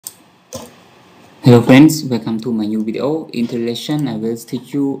Hello friends, welcome to my new video. In today's lesson, I will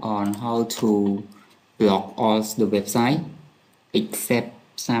teach you on how to block all the website except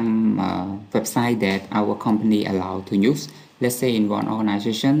some website that our company allow to use. Let's say in one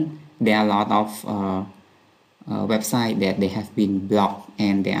organization, there are a lot of website that they have been blocked,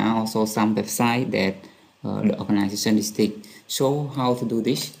 and there are also some website that the organization is stick. So how to do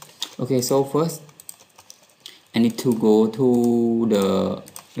this? Okay, so first I need to go to the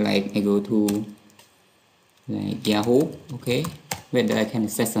I go to like Yahoo, okay, whether I can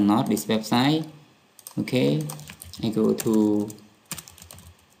access or not this website. Okay, I go to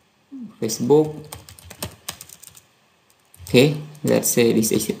Facebook. Okay, let's say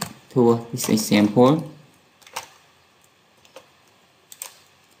this is to this example,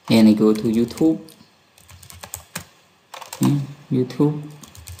 and I go to YouTube. YouTube.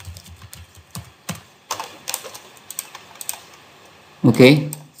 Okay,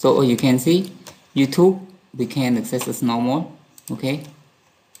 so you can see YouTube we can access as normal. Okay,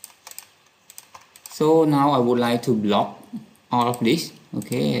 so now I would like to block all of this.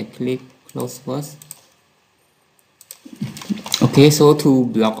 Okay, I click close first. Okay, so to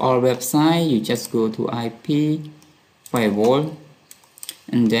block all website, you just go to IP firewall,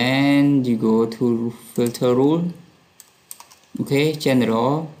 and then you go to filter rule. Okay,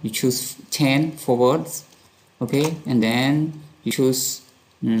 general, you choose 10 forwards. Okay, and then you choose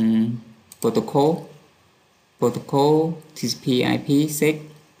protocol, TCP/IP/SIG,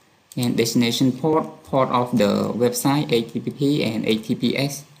 and destination port of the website HTTP and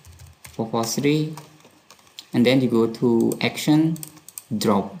HTTPS 443, and then you go to action,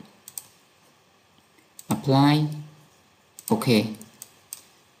 drop, apply. Okay,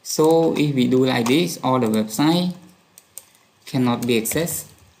 so if we do like this, all the website cannot be accessed.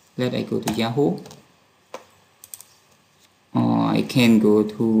 Let I go to Yahoo, or I can go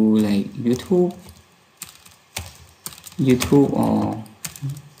to like YouTube or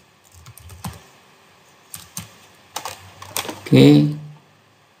okay,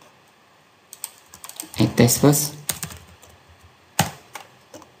 I test first.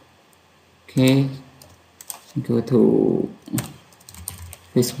 Okay, go to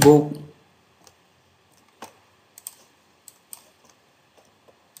Facebook.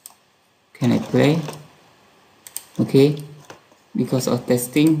 Can I play? Okay, because of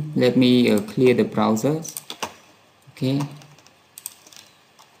testing, let me clear the browser. Okay,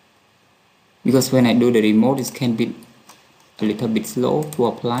 because when I do the remote, it can be a little bit slow to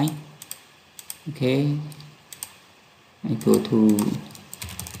apply. Okay, I go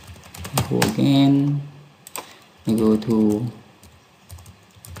again, I go to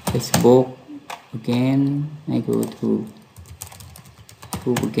Facebook again, I go to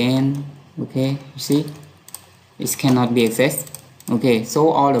YouTube again. Okay, you see it cannot be accessed. Okay,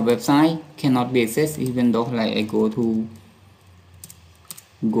 so all the website cannot be accessed, even though like I go to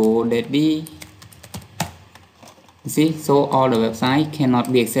GoDaddy. You see, so all the website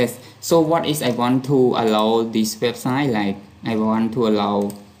cannot be accessed. So what is I want to allow this website, like I want to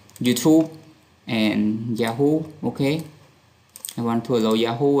allow YouTube and Yahoo. Okay, I want to allow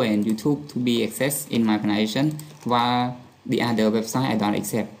Yahoo and YouTube to be accessed in my organization, while the other website I don't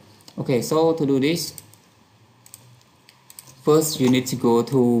accept. Okay, so to do this, first you need to go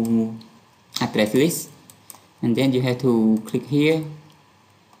to address list, and then you have to click here.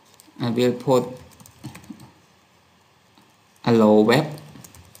 I will put allow web.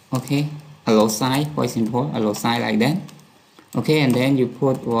 Okay, allow site, for example, allow site like that. Okay, and then you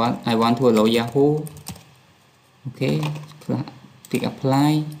put what I want to allow Yahoo. Okay, click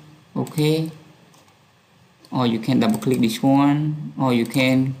apply. Okay, or you can double click this one, or you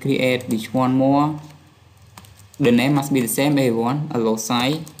can create this one more. The name must be the same, everyone. Allow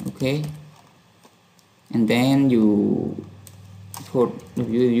site. Okay, and then you put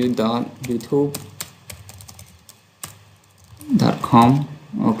www.youtube.com.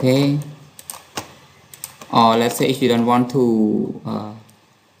 okay, or let's say if you don't want to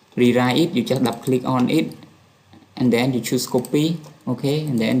rewrite it, you just double click on it, and then you choose copy. Okay,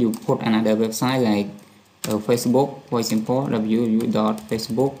 and then you put another website like Facebook, for example,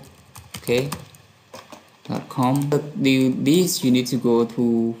 www.facebook. okay, .com. To do this, you need to go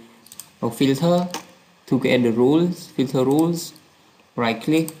to a filter to get the rules, filter rules, right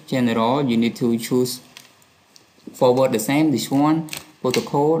click, general, you need to choose forward the same, this one,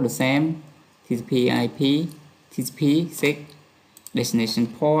 protocol the same, TCP/IP, TCP/SIG, destination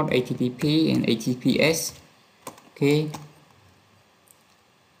port, HTTP and HTTPS. Okay,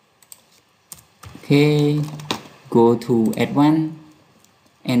 okay, go to advanced,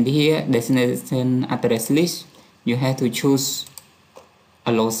 and here destination address list, you have to choose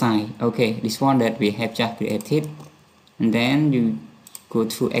allow sign. Okay, this one that we have just created, and then you go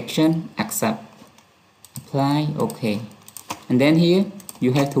to action, accept, apply. Okay, and then here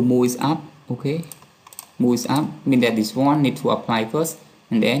you have to move it up. Okay, move it up mean that this one need to apply first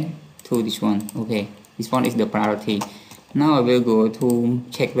and then to this one. Okay, this one is the priority. Now I will go to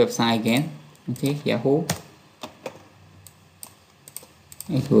check website again. Okay, Yahoo.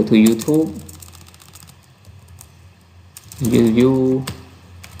 I go to YouTube,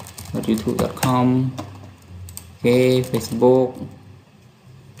 youtube.com. Okay,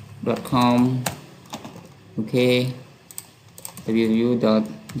 facebook.com. okay,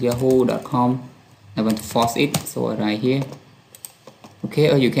 www.yahoo.com. I want to force it, so I write here.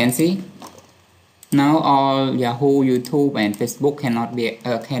 Okay, you can see now all Yahoo, YouTube, and Facebook cannot be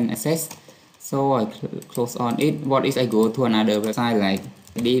can access. So I close on it. What if I go to another website like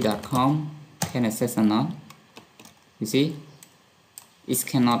d.com? Can access or not? You see, it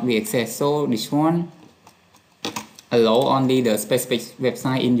cannot be accessed. So this one allow only the specific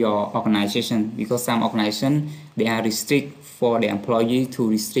website in your organization, because some organization they are restrict for the employee to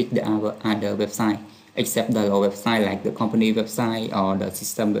restrict the other website except the low website like the company website or the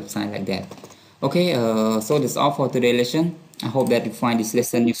system website like that. Okay, so that's all for today's lesson. I hope that you find this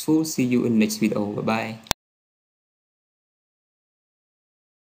lesson useful. See you in the next video. Bye bye.